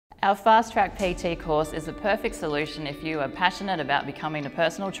Our Fast Track PT course is a perfect solution if you are passionate about becoming a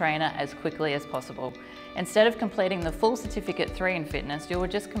personal trainer as quickly as possible. Instead of completing the full Certificate 3 in fitness, you will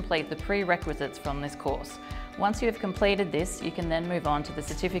just complete the prerequisites from this course. Once you have completed this, you can then move on to the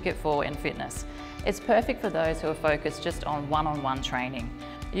Certificate 4 in fitness. It's perfect for those who are focused just on one-on-one training.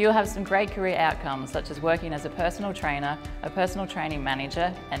 You'll have some great career outcomes such as working as a personal trainer, a personal training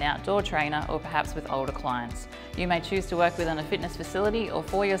manager, an outdoor trainer, or perhaps with older clients. You may choose to work within a fitness facility or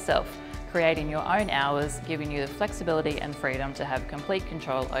for yourself, creating your own hours, giving you the flexibility and freedom to have complete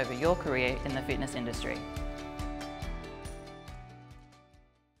control over your career in the fitness industry.